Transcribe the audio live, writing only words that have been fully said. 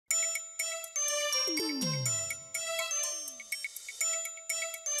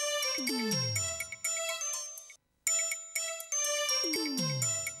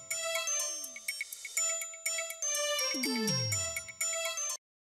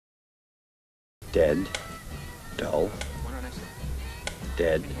Dead. Dull.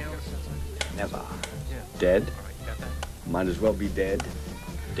 Dead. Never. Dead. Might as well be dead.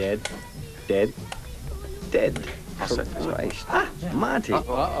 Dead. Dead. Dead. Christ. Ah, Monty.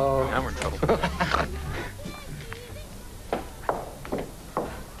 Uh-oh. Now we're in trouble.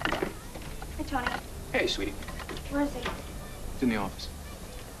 Hi, Tony. Hey, sweetie. Where is he? He's in the office.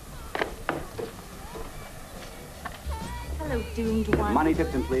 Hello, doomed one. Money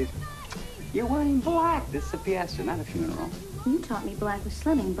Tipton, please. You're wearing black. This is a fiesta, not a funeral. You taught me black was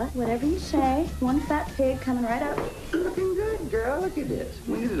slimming, but whatever you say. One fat pig coming right up. Looking good, girl. Look at this.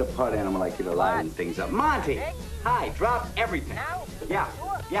 We needed a part animal like you to liven things up. Monty! Hi, drop everything. Now? Yeah,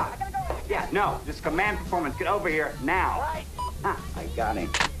 yeah. I gotta go right Yeah, no. This is command performance. Get over here now. Right. Ah, I got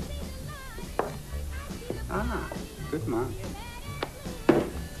him. Ah, good mom.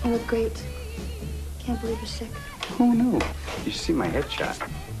 You look great. Can't believe you're sick. Who knew? You should see my headshot.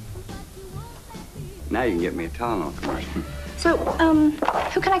 Now you can get me a Tylenol commercial. So,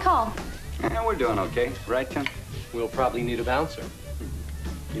 who can I call? Yeah, we're doing okay. Right, Tim? We'll probably need a bouncer.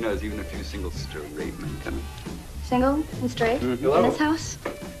 You know, there's even a few single straight men coming. Single and straight? Hello? In this house?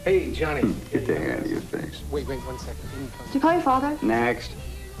 Hey, Johnny. Get the hair out of your face. Wait 1 second. Did you call your father? Next.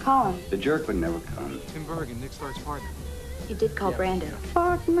 Call him. The jerk would never come. Tim Bergen, Nick Stark's partner. You did call Brandon.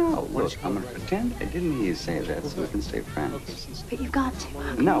 Fuck no. Look, I'm gonna pretend I didn't hear you say that so we can stay friends. But you've got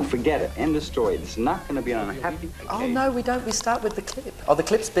to. No, forget it. End of story. This is not gonna be an unhappy occasion. Oh, no, we don't. We start with the clip. Oh, the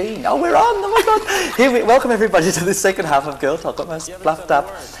clip's being. Oh, we're on. Oh, my God. Here we welcome everybody to the second half of Girl Talk. Got most fluffed up.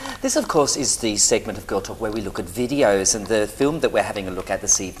 This, of course, is the segment of Girl Talk where we look at videos, and the film that we're having a look at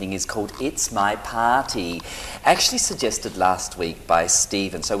this evening is called It's My Party, actually suggested last week by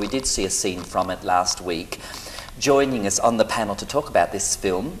Stephen. So we did see a scene from it last week. Joining us on the panel to talk about this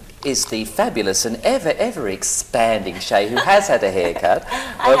film is the fabulous and ever expanding Sheah, who has had a haircut.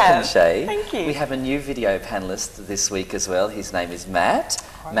 Welcome, Sheah. Thank you. We have a new video panellist this week as well. His name is Matt.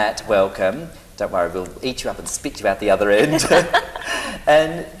 Matt, welcome. Don't worry, we'll eat you up and spit you out the other end.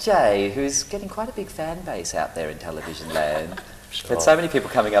 And Jay, who's getting quite a big fan base out there in television land. Sure. Had so many people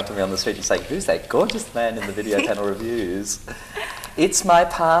coming up to me on the street and saying, "Who's that gorgeous man in the video panel reviews?" It's My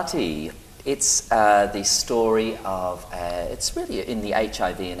Party. It's the story of, it's really in the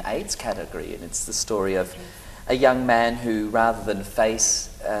HIV and AIDS category, and it's the story of a young man who, rather than face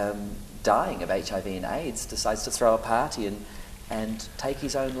dying of HIV and AIDS, decides to throw a party and take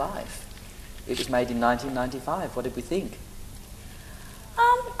his own life. It was made in 1995. What did we think?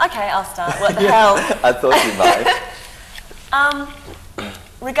 Okay, I'll start. What the hell? I thought you might.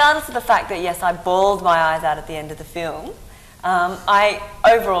 Regardless of the fact that, yes, I bawled my eyes out at the end of the film, I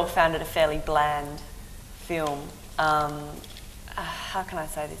overall found it a fairly bland film. How can I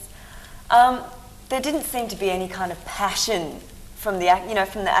say this? There didn't seem to be any kind of passion from the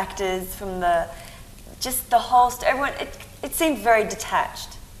from the actors, from the host. Everyone, it seemed very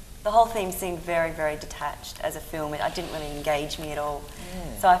detached. The whole theme seemed very detached as a film. I didn't really engage me at all.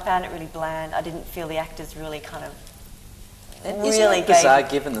 Yeah. So I found it really bland. I didn't feel the actors really kind of Isn't it bizarre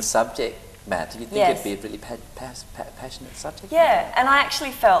given the subject, Matt? Do you think Yes. it'd be a really passionate subject? Yeah, and I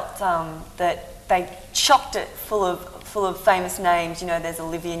actually felt that they chocked it full of famous names. You know, there's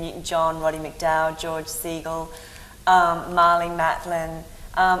Olivia Newton-John, Roddy McDowall, George Segal, Marlene Matlin,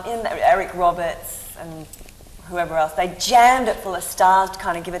 Eric Roberts, and whoever else. They jammed it full of stars to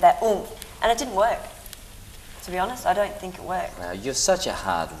kind of give it that oomph, and it didn't work. To be honest, I don't think it worked. Wow, you're such a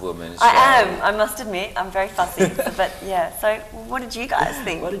hard woman. I Sheah. am, I must admit. I'm very fussy. But yeah, so what did you guys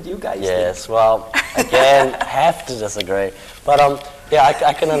think? What did you guys think? Yes, well, again, have to disagree. But yeah,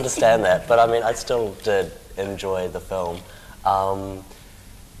 I can understand that. But I mean, I still did enjoy the film.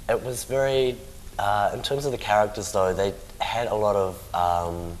 It was very, in terms of the characters though, they had a lot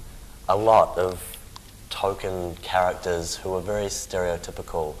of token characters who were very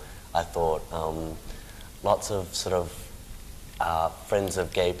stereotypical, I thought. Lots of sort of friends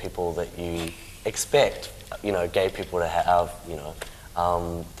of gay people that you expect, gay people to have,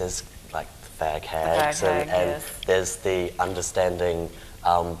 there's like the fag hags and yes. there's the understanding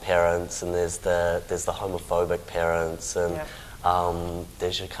parents, and there's the homophobic parents, and Yep.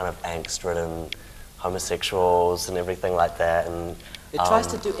 there's your kind of angst-ridden homosexuals and everything like that. And It tries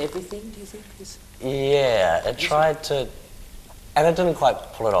to do everything, do you think? yeah, it tried to, and it didn't quite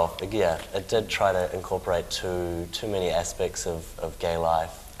pull it off. But yeah, it did try to incorporate too many aspects of gay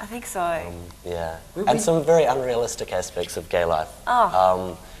life. I think so. Yeah, and some very unrealistic aspects of gay life.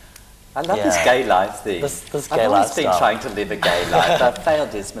 Oh. I love this gay life thing. This I've gay always been lifestyle. trying to live a gay life. I've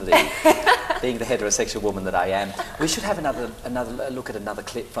failed dismally, being the heterosexual woman that I am. We should have another look at another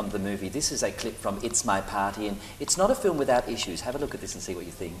clip from the movie. This is a clip from It's My Party, and it's not a film without issues. Have a look at this and see what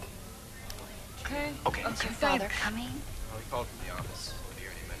you think. Okay. Is your father coming? Oh, he called from the office. He'll be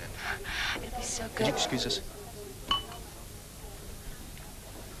here any minute. It'll be so Could you good. excuse us?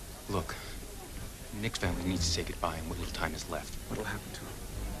 Look, Nick's family needs to say goodbye in what little time is left. What'll happen to him?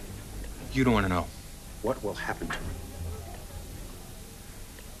 You don't want to know. What will happen to him?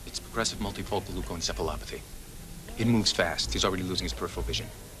 It's progressive multifocal leukoencephalopathy. It moves fast. He's already losing his peripheral vision.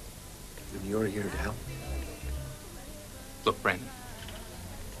 And you're here to help? Look, Brandon.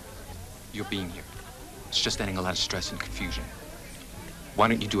 You're being here. It's just adding a lot of stress and confusion. Why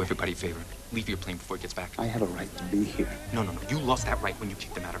don't you do everybody a favor? Leave your plane before it gets back. I have a right to be here. No. You lost that right when you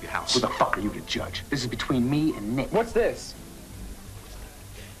kicked them out of your house. Who the fuck are you to judge? This is between me and Nick. What's this?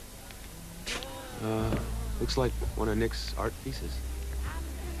 Looks like one of Nick's art pieces.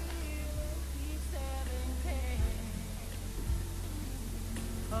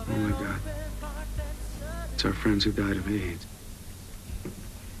 Oh my God. It's our friends who died of AIDS.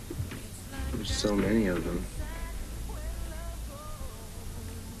 There's so many of them.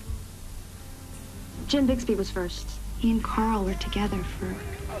 Jim Bixby was first. He and Carl were together for...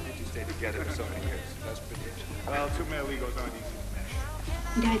 How did you stay together for so many years? That's pretty interesting. Well, too many legos aren't easy to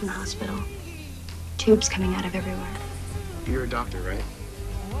manage. He died in the hospital. Tubes coming out of everywhere. You're a doctor, right?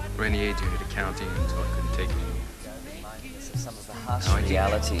 Ran the AIDS unit accounting until I couldn't take it anymore. Reminding us of some of the harsh No, I think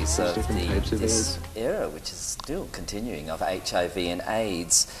realities of different types of this AIDS. era, which is still continuing, of HIV and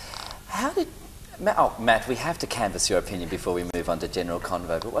AIDS. How did... Matt, we have to canvass your opinion before we move on to general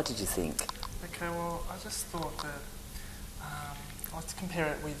convo, but what did you think? Okay, well, I just thought that I'd like to compare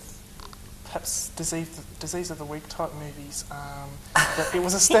it with perhaps Disease of the Week type movies. That it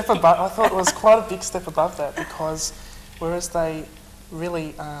was a step above. I thought it was quite a big step above that, because whereas they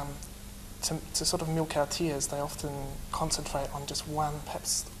really, to sort of milk our tears, they often concentrate on just one,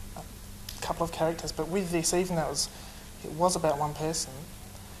 perhaps a couple of characters. But with this, even though it was about one person,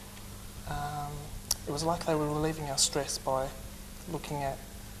 it was like they were relieving our stress by looking at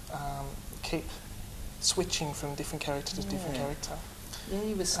keep switching from different character to different character. Yeah,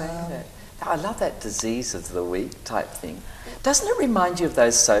 you were saying that. I love that Disease of the Week type thing. Doesn't it remind you of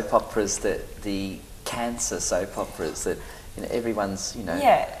those soap operas, the cancer soap operas that everyone's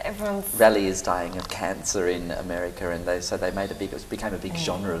everyone's Raleigh is dying of cancer in America, and they made it became a big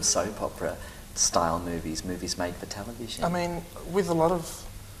genre of soap opera style movies made for television. I mean, with a lot of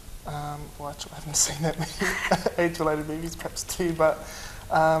well, actually, I haven't seen that many age-related movies, perhaps too, but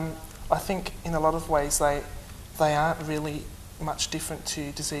I think in a lot of ways they aren't really much different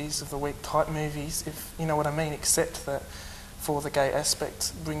to Disease of the Week type movies, if you know what I mean, except that for the gay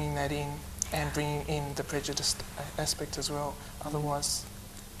aspect, bringing that in and bringing in the prejudiced aspect as well. Otherwise,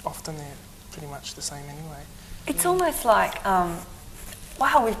 often they're pretty much the same anyway. It's almost like,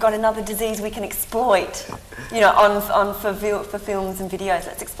 wow, we've got another disease we can exploit, on for films and videos.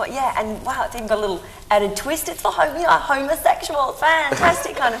 Let's exploit, and wow, it's even got a little added twist. It's for homosexuals,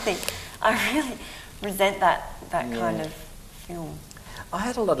 fantastic kind of thing. I really resent that kind of film. I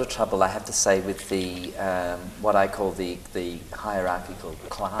had a lot of trouble, I have to say, with the what I call the hierarchical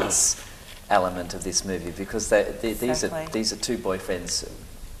class element of this movie, because these are two boyfriends,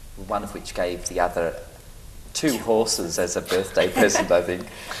 one of which gave the other 2 horses as a birthday present, I think.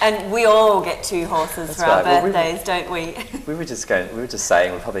 And we all get 2 horses That's for our right. birthdays, don't we? We were just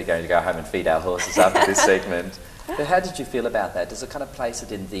saying we're probably going to go home and feed our horses after this segment. But how did you feel about that? Does it kind of place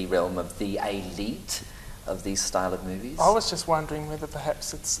it in the realm of the elite of these style of movies? I was just wondering whether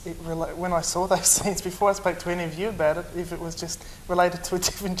perhaps when I saw those scenes, before I spoke to any of you about it, if it was just related to a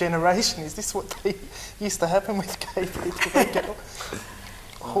different generation. Is this what used to happen with gay people? They get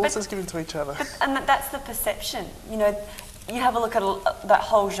horses given to each other. And that's the perception. You have a look at that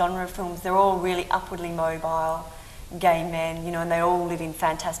whole genre of films. They're all really upwardly mobile gay men, and they all live in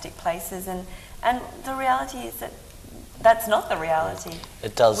fantastic places. And the reality is that that's not the reality.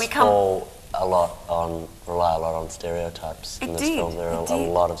 It does rely a lot on stereotypes in this film. There are a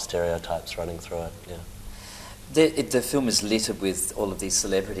lot of stereotypes running through it. Yeah. The film is littered with all of these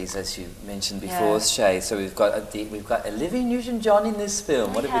celebrities, as you mentioned before, Sheah. So we've got Olivia Newton-John in this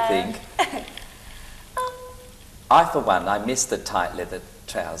film. What do we think? I, for one, I missed the tight leather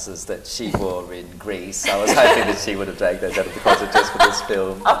trousers that she wore in Greece. I was hoping that she would have dragged those out of the closet just for this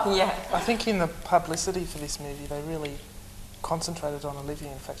film. Oh, yeah. I think in the publicity for this movie, they really concentrated on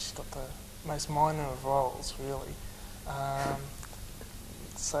Olivia. In fact, she's got the most minor of roles, really.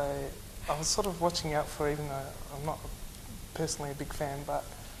 So I was sort of watching out for, even though I'm not personally a big fan, but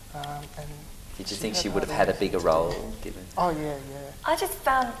And Did you think she would have had a bigger role given? Oh yeah, yeah. I just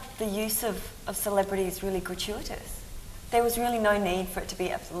found the use of celebrities really gratuitous. There was really no need for it to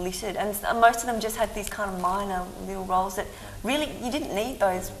be littered, and most of them just had these kind of minor little roles that really, you didn't need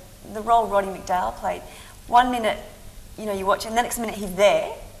those. The role Roddy McDowall played, 1 minute, you know, you watch it, and the next minute he's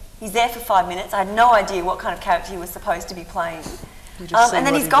there for 5 minutes. I had no idea what kind of character he was supposed to be playing. And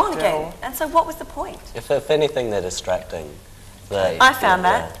then he's gone again. And so what was the point? If anything, they're distracting. I found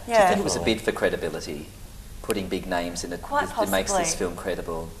that, Do you think it was a bid for credibility? Putting big names in it that makes this film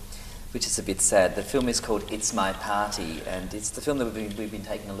credible, which is a bit sad. The film is called It's My Party, and it's the film that we've been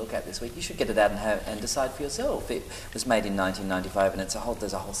taking a look at this week. You should get it out and decide for yourself. It was made in 1995, and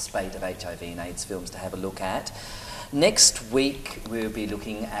there's a whole spate of HIV and AIDS films to have a look at. Next week, we'll be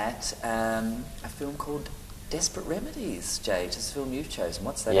looking at a film called Desperate Remedies, Jay, which is a film you've chosen.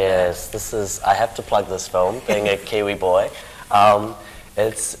 What's that about? Yes, I have to plug this film, being a Kiwi boy.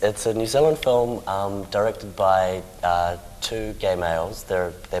 It's a New Zealand film directed by two gay males.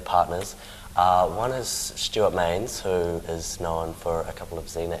 They're partners. One is Stuart Mains, who is known for a couple of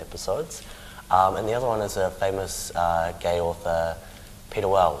Xena episodes, and the other one is a famous gay author, Peter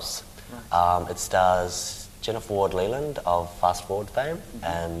Wells. It stars Jennifer Ward-Leland of Fast Forward fame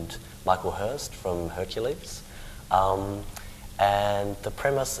and Michael Hurst from Hercules. And the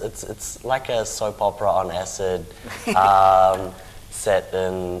premise, it's like a soap opera on acid set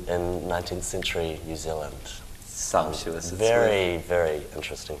in 19th century New Zealand. Sumptuous. Very, very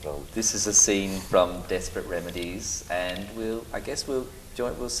interesting film. This is a scene from Desperate Remedies, and we'll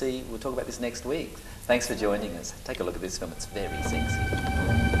talk about this next week. Thanks for joining us. Take a look at this film, it's very sexy.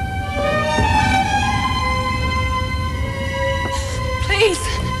 Please,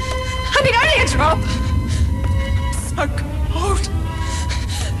 I need only a drop. So cold.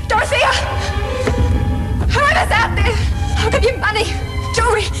 Dorothea! Whoever's out there, I'll give you money,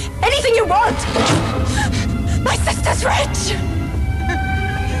 jewelry, anything you want. My sister's rich.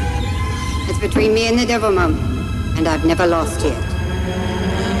 It's between me and the devil, Mum, and I've never lost yet.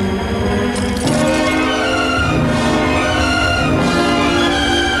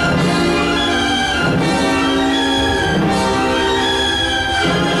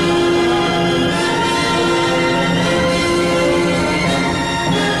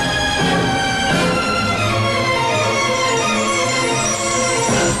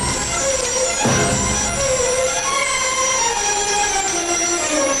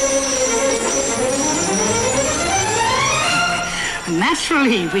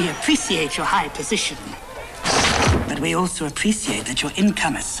 Naturally, we appreciate your high position, but we also appreciate that your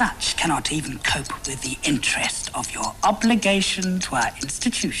income as such cannot even cope with the interest of your obligation to our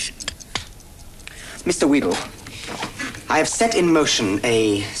institution. Mr. Weedle, I have set in motion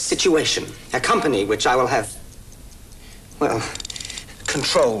a situation, a company which I will have, well,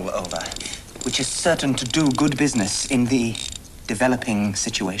 control over, which is certain to do good business in the developing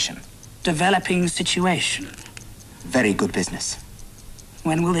situation. Developing situation? Very good business.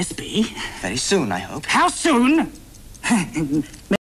 When will this be? Very soon, I hope. How soon?